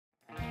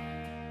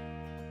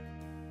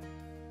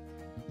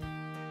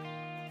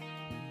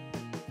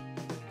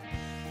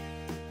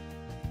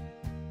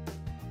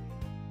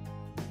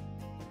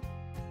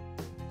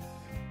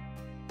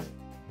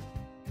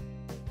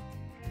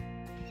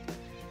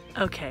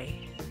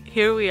Okay,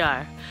 here we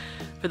are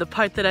for the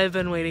part that I've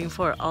been waiting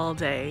for all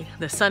day.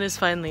 The sun is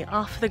finally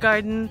off the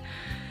garden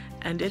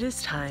and it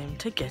is time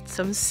to get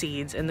some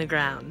seeds in the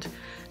ground.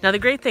 Now the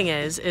great thing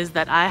is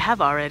that I have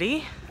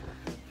already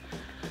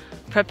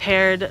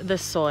prepared the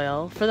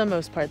soil for the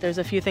most part. There's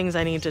a few things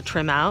I need to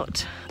trim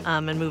out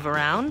and move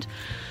around,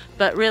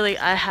 but really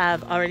I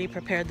have already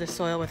prepared the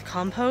soil with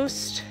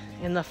compost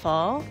in the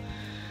fall.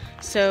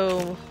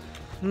 So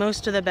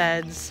most of the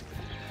beds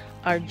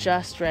are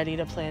just ready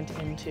to plant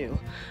into.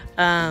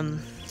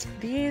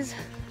 These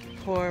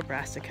poor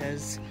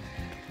brassicas,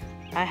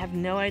 I have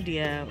no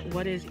idea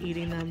what is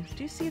eating them.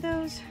 Do you see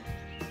those?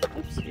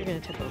 Oops, you're gonna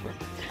tip over.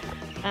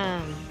 I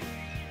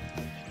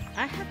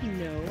have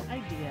no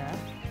idea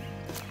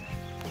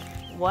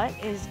what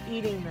is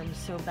eating them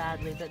so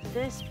badly, but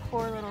this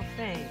poor little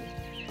thing,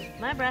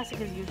 my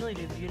brassicas usually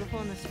do beautiful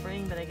in the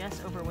spring, but I guess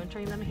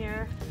overwintering them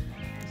here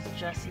is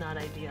just not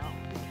ideal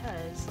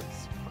because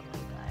this poor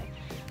little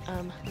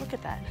guy. Look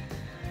at that.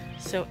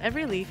 So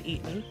every leaf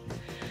eaten.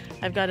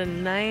 I've got a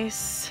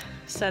nice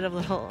set of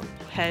little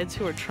heads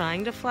who are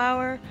trying to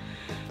flower,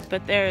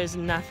 but there is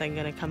nothing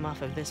gonna come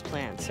off of this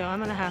plant. So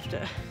I'm gonna have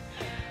to,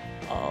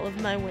 all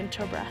of my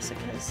winter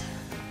brassicas,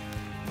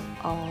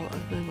 all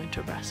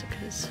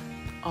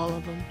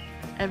of them,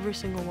 every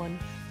single one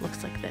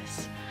looks like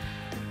this.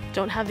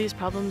 Don't have these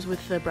problems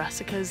with the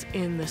brassicas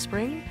in the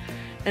spring,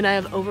 and I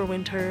have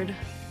overwintered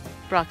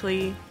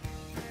broccoli,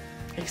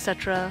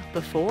 etc.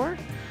 before,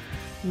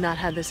 not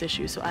had this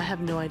issue, so I have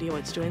no idea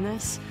what's doing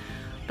this,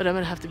 but I'm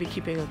gonna have to be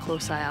keeping a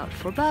close eye out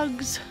for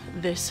bugs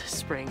this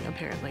spring,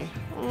 apparently.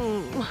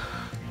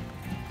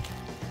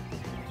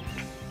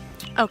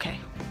 Okay,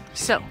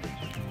 so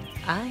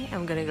I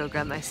am gonna go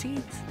grab my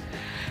seeds.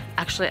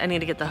 Actually, I need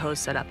to get the hose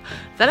set up.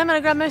 Then I'm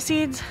gonna grab my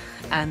seeds,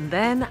 and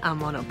then I'm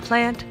gonna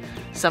plant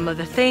some of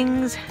the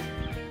things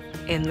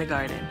in the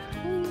garden.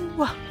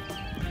 Ooh.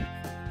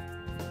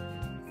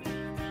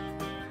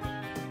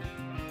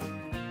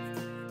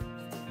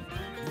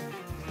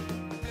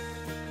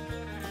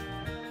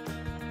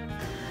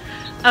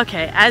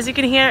 Okay, as you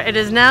can hear, it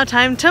is now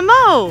time to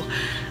mow,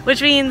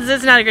 which means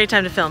it's not a great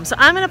time to film. So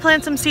I'm gonna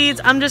plant some seeds.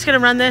 I'm just gonna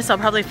run this. I'll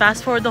probably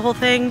fast forward the whole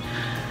thing.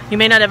 You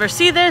may not ever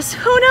see this,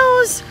 who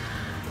knows?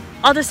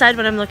 I'll decide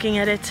when I'm looking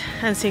at it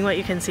and seeing what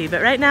you can see.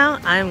 But right now,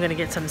 I'm gonna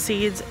get some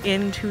seeds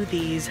into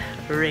these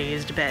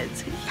raised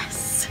beds.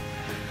 Yes!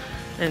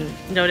 And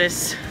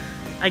notice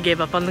I gave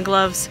up on the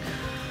gloves.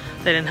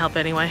 They didn't help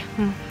anyway.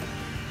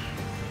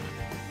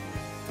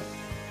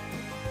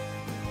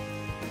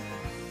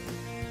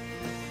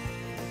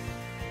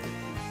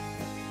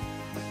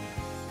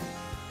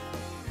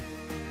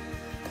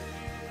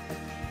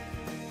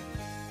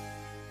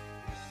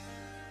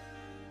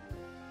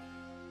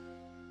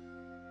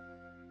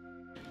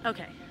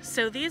 Okay,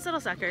 so these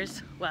little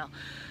suckers, well,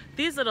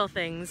 these little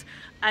things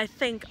I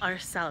think are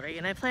celery,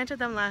 and I planted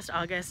them last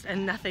August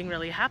and nothing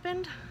really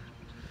happened.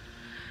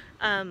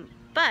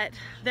 But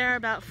there are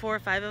about 4 or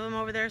 5 of them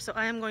over there, so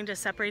I am going to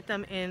separate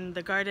them in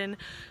the garden,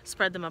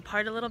 spread them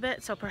apart a little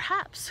bit, so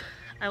perhaps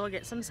I will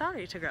get some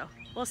celery to grow.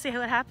 We'll see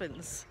how it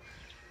happens.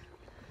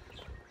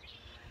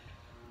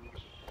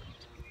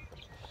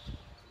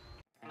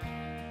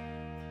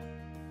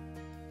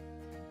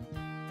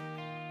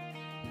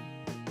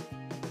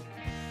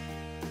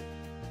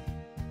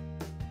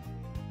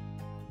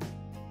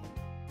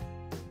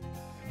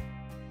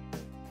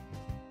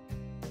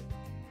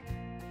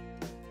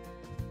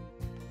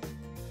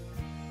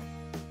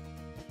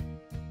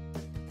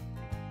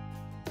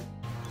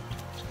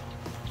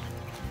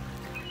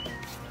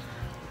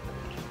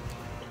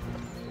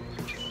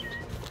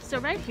 So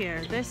right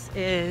here, this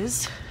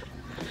is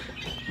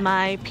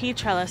my pea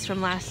trellis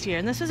from last year,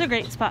 and this is a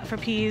great spot for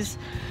peas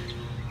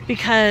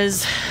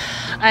because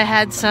I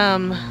had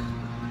some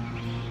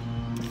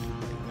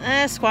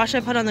squash I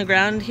put on the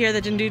ground here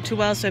that didn't do too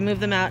well, so I moved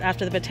them out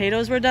after the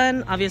potatoes were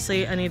done.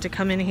 Obviously I need to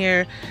come in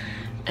here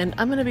and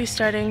I'm gonna be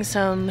starting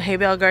some hay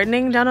bale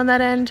gardening down on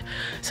that end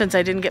since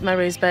I didn't get my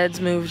raised beds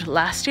moved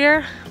last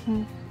year.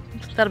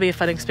 That'll be a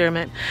fun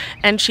experiment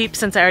and cheap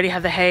since I already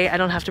have the hay. I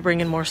don't have to bring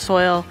in more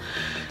soil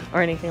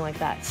or anything like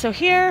that. So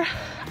here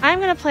I'm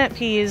gonna plant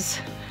peas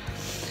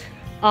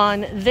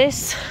on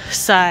this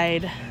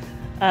side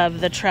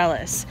of the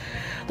trellis.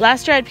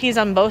 Last year I had peas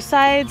on both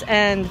sides,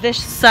 and this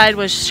side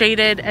was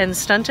shaded and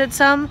stunted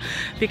some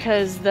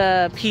because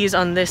the peas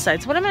on this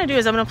side. So what I'm gonna do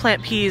is I'm gonna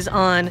plant peas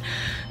on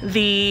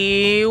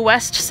the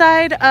west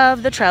side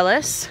of the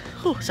trellis.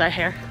 Ooh, sorry,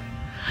 hair.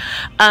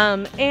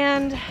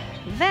 And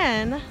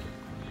then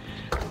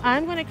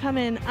I'm gonna come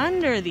in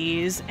under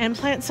these and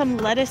plant some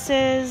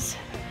lettuces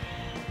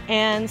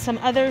and some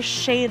other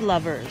shade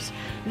lovers.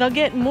 They'll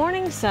get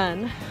morning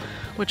sun,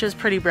 which is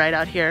pretty bright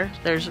out here.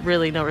 There's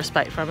really no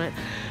respite from it.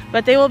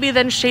 But they will be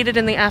then shaded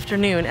in the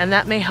afternoon, and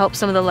that may help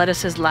some of the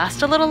lettuces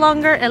last a little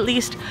longer. At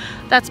least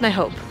that's my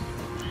hope.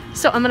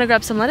 So I'm gonna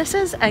grab some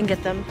lettuces and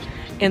get them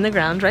in the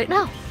ground right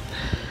now.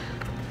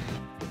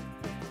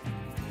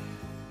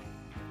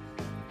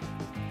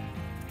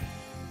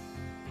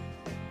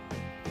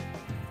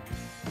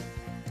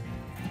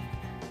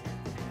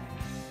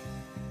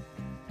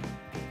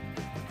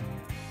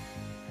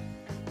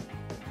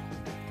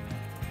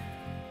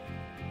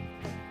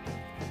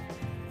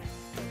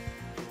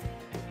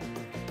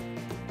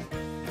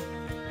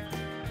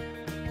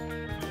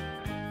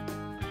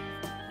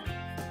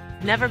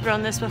 I've never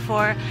grown this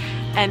before,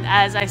 and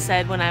as I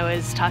said when I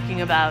was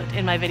talking about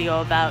in my video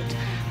about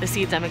the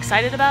seeds I'm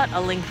excited about,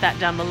 I'll link that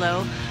down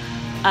below.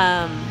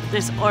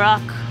 This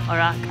Auroch,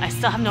 I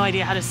still have no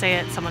idea how to say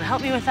it. Someone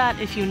help me with that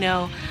if you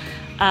know.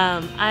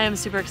 I am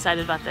super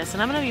excited about this,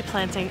 and I'm going to be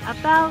planting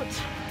about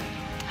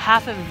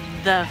half of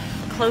the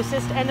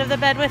closest end of the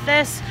bed with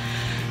this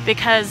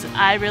because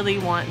I really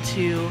want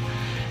to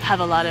have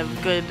a lot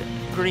of good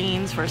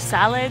greens for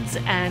salads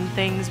and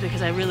things,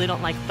 because I really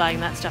don't like buying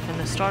that stuff in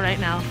the store right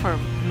now for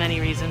many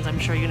reasons I'm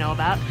sure you know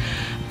about.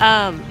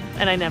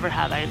 And I never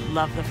have. I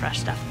love the fresh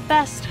stuff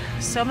best.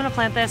 So I'm going to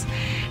plant this,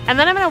 and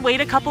then I'm going to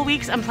wait a couple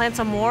weeks and plant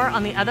some more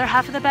on the other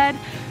half of the bed,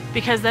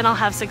 because then I'll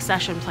have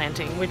succession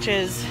planting, which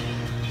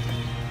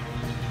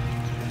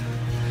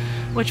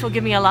will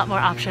give me a lot more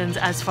options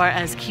as far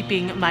as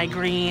keeping my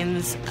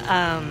greens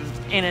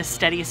in a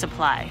steady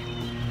supply.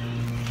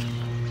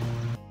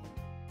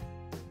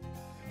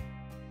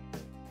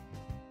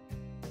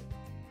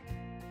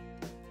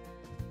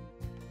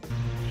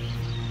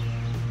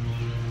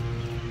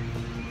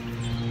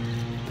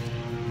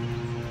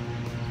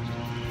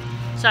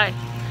 Sorry,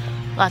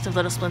 lots of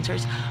little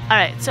splinters. All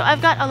right, so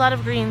I've got a lot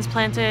of greens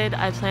planted.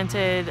 I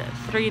planted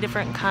two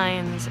different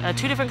kinds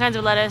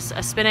of lettuce,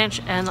 a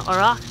spinach and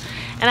Auroch.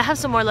 And I have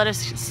some more lettuce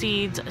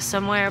seeds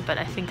somewhere, but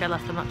I think I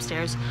left them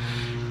upstairs.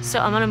 So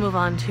I'm gonna move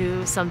on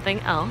to something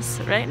else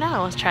right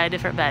now. Let's try a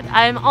different bed.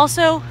 I'm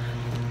also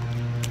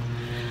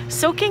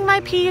soaking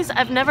my peas.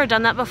 I've never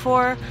done that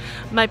before.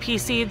 My pea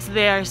seeds,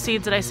 they are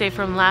seeds that I saved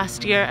from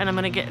last year, and I'm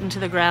gonna get into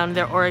the ground.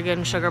 They're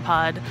Oregon sugar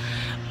pod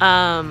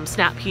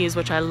snap peas,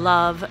 which I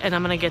love, and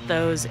I'm gonna get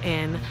those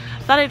in.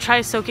 Thought I'd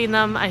try soaking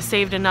them. I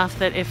saved enough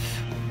that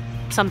if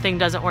something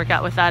doesn't work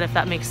out with that, if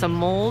that makes some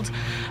mold.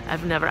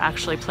 I've never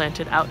actually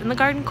planted out in the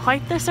garden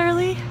quite this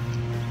early,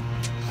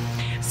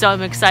 so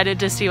I'm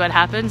excited to see what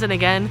happens. And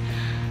again,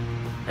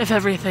 if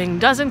everything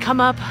doesn't come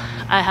up,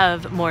 I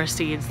have more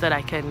seeds that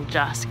I can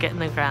just get in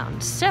the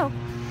ground. So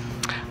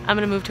I'm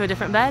gonna move to a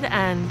different bed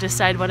and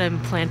decide what I'm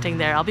planting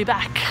there. I'll be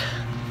back.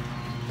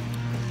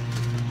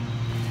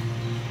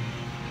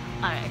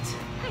 All right,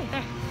 hi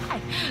there,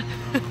 hi.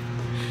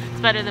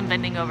 It's better than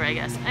bending over, I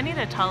guess. I need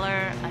a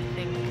taller, I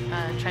think,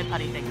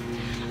 tripod-y thing.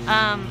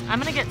 I'm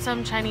gonna get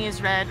some Chinese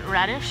red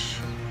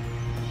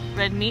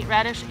meat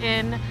radish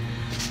in,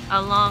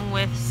 along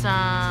with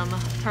some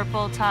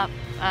purple top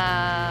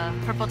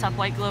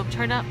white globe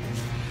turnip.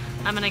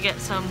 I'm gonna get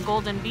some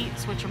golden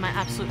beets, which are my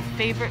absolute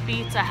favorite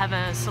beets. I have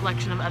a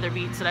selection of other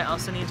beets that I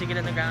also need to get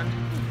in the ground.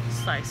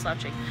 Sorry,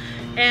 slouching.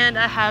 And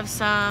I have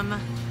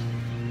some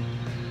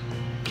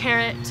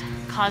carrot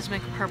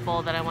cosmic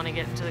purple that I want to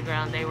get into the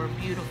ground. They were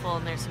beautiful,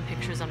 and there's some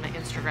pictures on my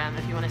Instagram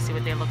if you want to see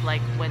what they look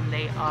like when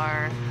they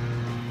are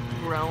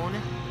grown.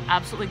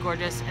 Absolutely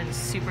gorgeous and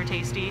super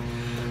tasty.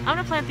 I'm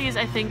gonna plant these,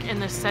 I think,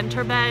 in the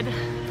center bed.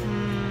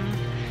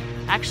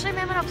 Actually,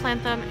 maybe I'm gonna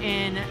plant them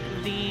in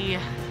the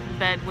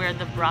bed where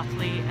the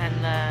broccoli and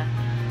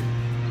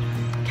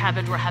the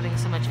cabbage were having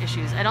so much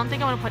issues. I don't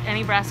think I'm gonna put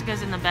any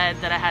brassicas in the bed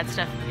that I had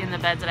stuff in the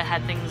beds that I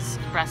had things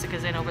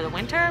brassicas in over the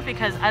winter,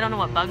 because I don't know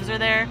what bugs are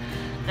there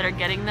that are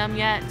getting them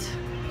yet.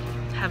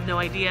 Have no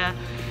idea.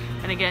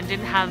 And again,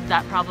 didn't have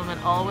that problem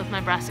at all with my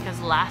brassicas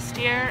last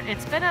year.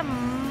 It's been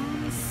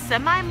a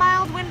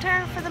semi-mild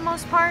winter for the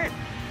most part.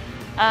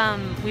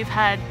 We've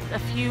had a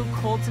few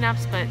cold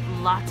snaps, but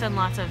lots and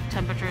lots of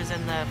temperatures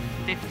in the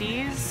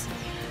 50s.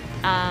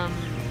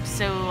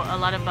 So a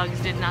lot of bugs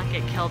did not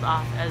get killed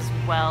off as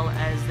well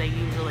as they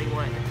usually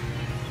would,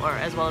 or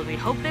as well as we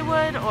hope they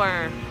would,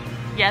 or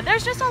yeah,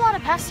 there's just a lot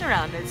of pests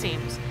around, it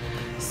seems.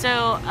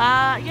 So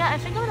yeah, I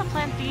think I'm gonna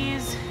plant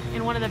these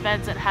in one of the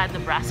beds that had the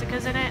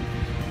brassicas in it,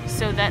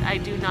 so that I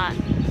do not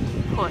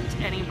put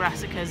any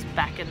brassicas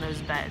back in those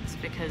beds,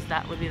 because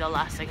that would be the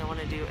last thing I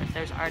want to do if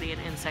there's already an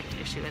insect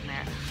issue in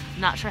there.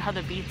 Not sure how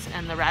the beets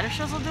and the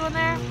radishes will do in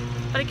there,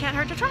 but it can't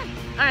hurt to try.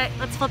 All right,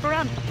 let's flip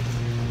around.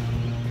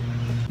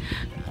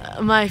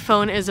 My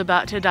phone is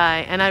about to die,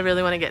 and I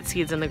really want to get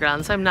seeds in the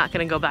ground, so I'm not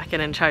going to go back in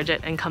and charge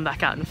it and come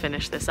back out and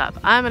finish this up.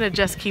 I'm going to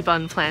just keep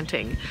on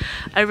planting.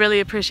 I really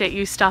appreciate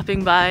you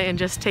stopping by and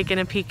just taking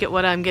a peek at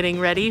what I'm getting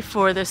ready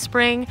for the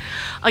spring.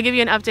 I'll give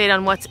you an update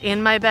on what's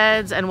in my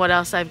beds and what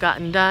else I've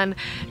gotten done,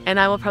 and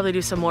I will probably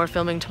do some more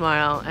filming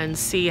tomorrow and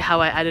see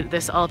how I edit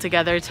this all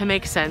together to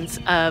make sense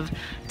of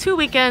 2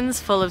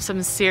 weekends full of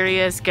some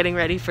serious getting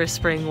ready for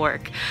spring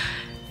work.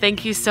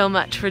 Thank you so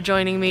much for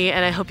joining me,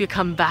 and I hope you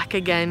come back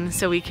again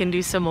so we can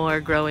do some more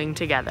growing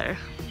together.